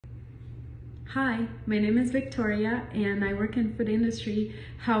Hi, my name is Victoria and I work in food industry.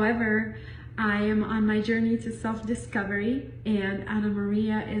 However, I am on my journey to self-discovery, and Anna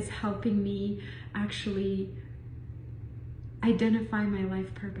Maria is helping me actually identify my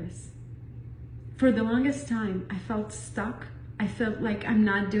life purpose. For the longest time, I felt stuck. I felt like I'm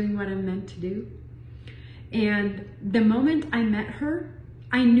not doing what I'm meant to do. And the moment I met her,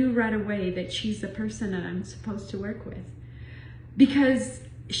 I knew right away that she's the person that I'm supposed to work with, because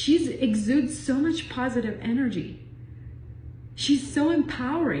she exudes so much positive energy. She's so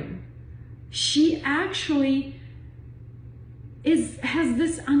empowering. She actually has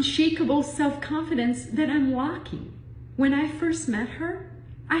this unshakable self-confidence that I'm lacking. When I first met her,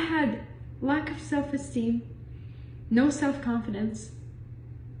 I had lack of self-esteem, no self-confidence,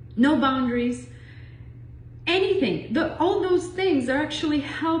 no boundaries, anything. All those things are actually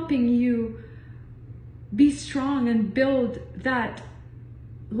helping you be strong and build that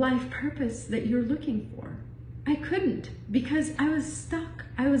life purpose that you're looking for. I couldn't, because I was stuck.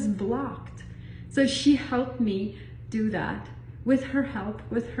 I was blocked. So she helped me do that. With her help,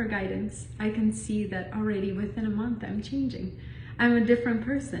 with her guidance, I can see that already within a month I'm changing. I'm a different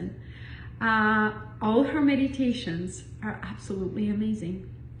person. All her meditations are absolutely amazing.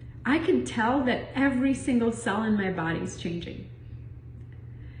 I can tell that every single cell in my body is changing.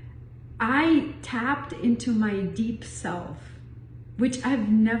 I tapped into my deep self, which I've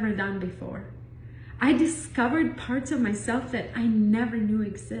never done before. I discovered parts of myself that I never knew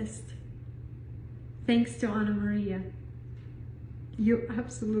exist. Thanks to Anna Maria. You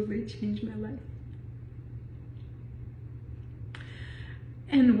absolutely changed my life.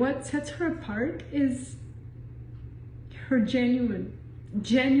 And what sets her apart is her genuine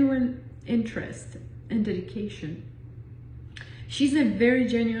interest and dedication. She's a very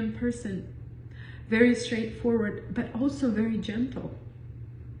genuine person, very straightforward, but also very gentle.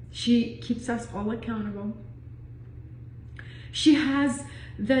 She keeps us all accountable. She has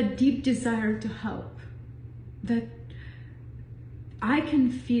the deep desire to help that I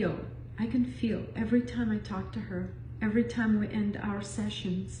can feel every time I talk to her, every time we end our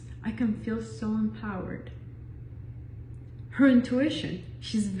sessions. I can feel so empowered. Her intuition,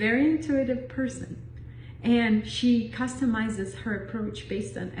 she's a very intuitive person, and she customizes her approach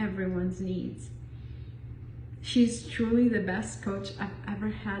based on everyone's needs. She's truly the best coach I've ever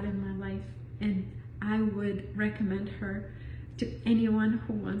had in my life, and I would recommend her to anyone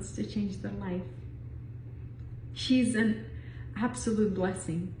who wants to change their life. She's an absolute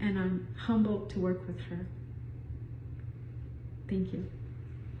blessing, and I'm humbled to work with her. Thank you.